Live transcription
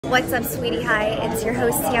What's up, sweetie? Hi, it's your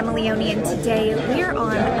host, Sienna Leone, and today we are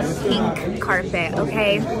on a pink carpet,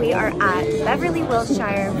 okay? We are at Beverly,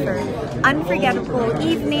 Wiltshire for Unforgettable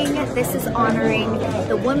Evening. This is honoring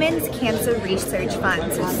the Women's Cancer Research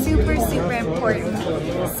Fund, so super, super important.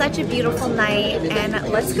 Such a beautiful night, and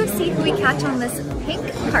let's go see who we catch on this pink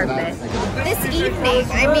carpet. This evening,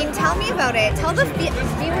 I mean, tell me about it. Tell the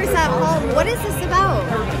viewers at home, what is this about?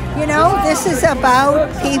 You know, this is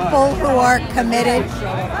about people who are committed,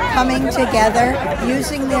 coming together,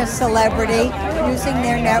 using their celebrity, using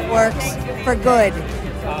their networks for good.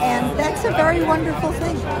 And that's a very wonderful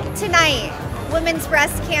thing. Tonight, Women's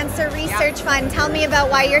Breast Cancer Research Fund. Tell me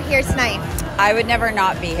about why you're here tonight. I would never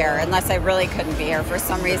not be here unless I really couldn't be here for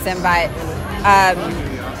some reason, but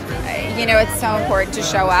you know, it's so important to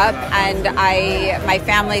show up, and my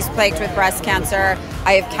family's plagued with breast cancer.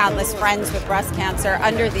 I have countless friends with breast cancer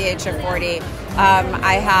under the age of 40.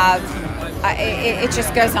 It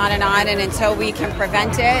just goes on, and until we can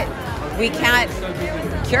prevent it, we can't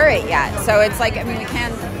cure it yet. So it's like, I mean, we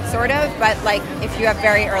can sort of, but like if you have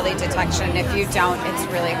very early detection, if you don't, it's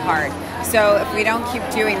really hard. So if we don't keep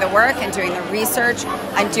doing the work and doing the research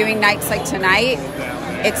and doing nights like tonight,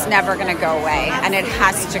 it's never going to go away, and it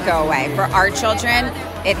has to go away. For our children,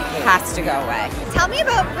 it has to go away. Tell me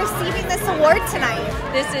about receiving this award tonight.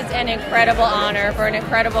 This is an incredible honor for an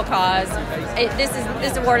incredible cause.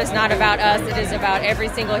 This award is not about us. It is about every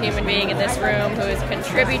single human being in this room who is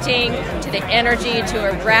contributing to the energy to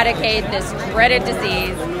eradicate this dreaded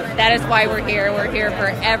disease. That is why we're here. We're here for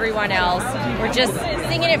everyone else. We're just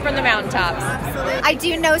singing it from the mountaintops. I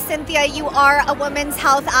do know, Cynthia, you are a women's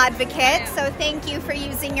health advocate, so thank you for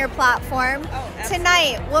using your platform.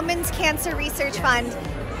 Tonight, Women's Cancer Research Fund.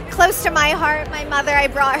 Close to my heart, my mother, I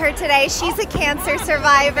brought her today. She's a cancer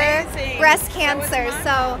survivor, breast cancer,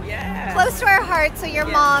 so close to our heart. So your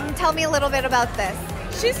mom, tell me a little bit about this.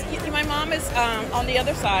 My mom is on the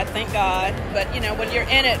other side, thank God. But you know, when you're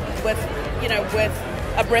in it with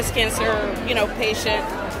a breast cancer, patient,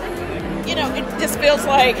 it just feels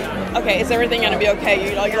like, okay, is everything going to be okay?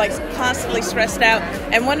 You're like constantly stressed out.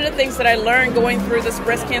 And one of the things that I learned going through this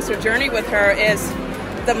breast cancer journey with her is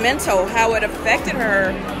the mental, how it affected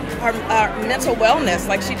her mental wellness.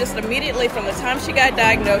 Like, she just immediately, from the time she got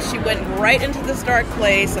diagnosed, she went right into this dark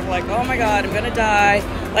place of like, oh my God, I'm going to die.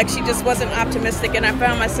 Like, she just wasn't optimistic. And I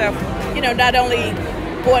found myself, not only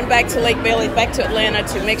going back to Lake Bailey, back to Atlanta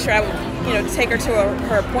to make sure I would, take her to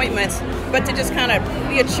her appointments, but to just kind of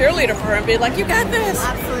be a cheerleader for her and be like, you got this.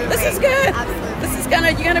 Absolutely. This is good. Absolutely. This is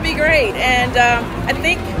you're gonna be great. And I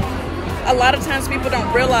think a lot of times people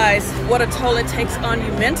don't realize what a toll it takes on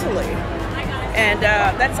you mentally. And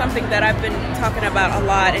that's something that I've been talking about a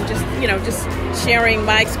lot, and just sharing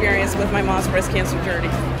my experience with my mom's breast cancer journey.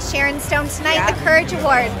 Sharon Stone tonight, the Courage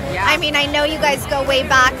Award. Yeah. I mean, I know you guys go way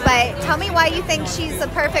back, but tell me why you think she's the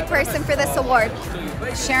perfect person for this award.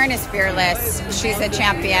 Sharon is fearless. She's a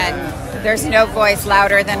champion. There's no voice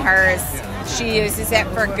louder than hers. She uses it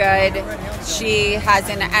for good. She has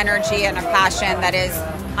an energy and a passion that is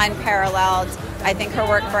unparalleled. I think her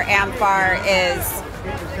work for AMFAR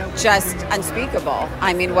is just unspeakable.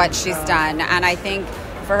 I mean, what she's done. And I think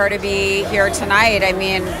for her to be here tonight, I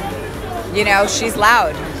mean, she's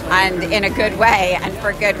loud and in a good way and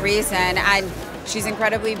for good reason. And she's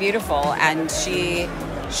incredibly beautiful, and she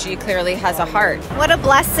clearly has a heart. What a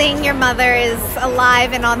blessing your mother is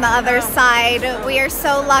alive and on the other side. We are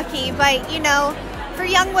so lucky, but for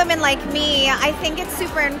young women like me, I think it's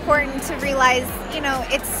super important to realize,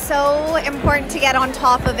 it's so important to get on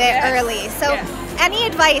top of it early. So any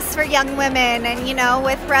advice for young women and,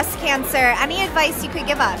 with breast cancer, any advice you could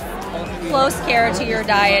give us? Close care to your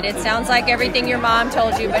diet. It sounds like everything your mom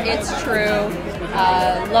told you, but it's true.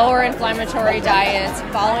 Lower inflammatory diets,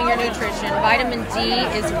 following your nutrition. Vitamin D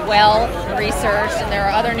is well researched, and there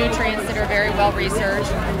are other nutrients that are very well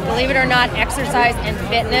researched. Believe it or not, exercise and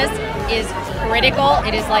fitness is critical.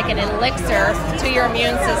 It is like an elixir to your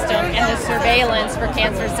immune system and the surveillance for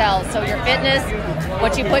cancer cells. So your fitness,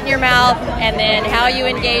 what you put in your mouth, and then how you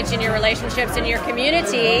engage in your relationships in your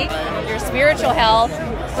community, your spiritual health,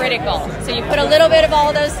 critical. So you put a little bit of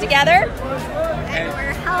all those together,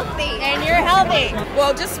 and you're healthy.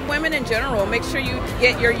 Well, just women in general, make sure you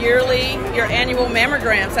get your annual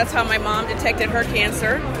mammograms. That's how my mom detected her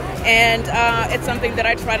cancer. And it's something that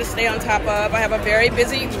I try to stay on top of. I have a very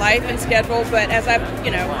busy life and schedule, but as I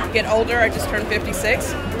get older, I just turned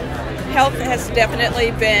 56. Health has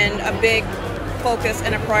definitely been a big focus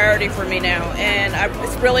and a priority for me now. And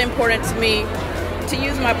it's really important to me to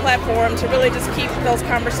use my platform to really just keep those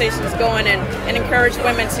conversations going and encourage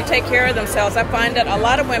women to take care of themselves. I find that a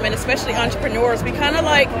lot of women, especially entrepreneurs, we kind of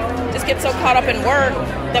like just get so caught up in work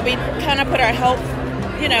that we kind of put our health,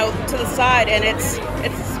 you know, to the side, and it's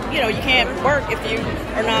you know, you can't work if you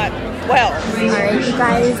are not well. Alright, you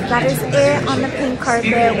guys, that is it on the pink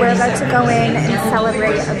carpet. We're about to go in and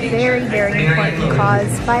celebrate a very, very important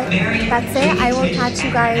cause, but that's it. I will catch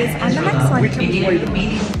you guys on the next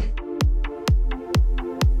one.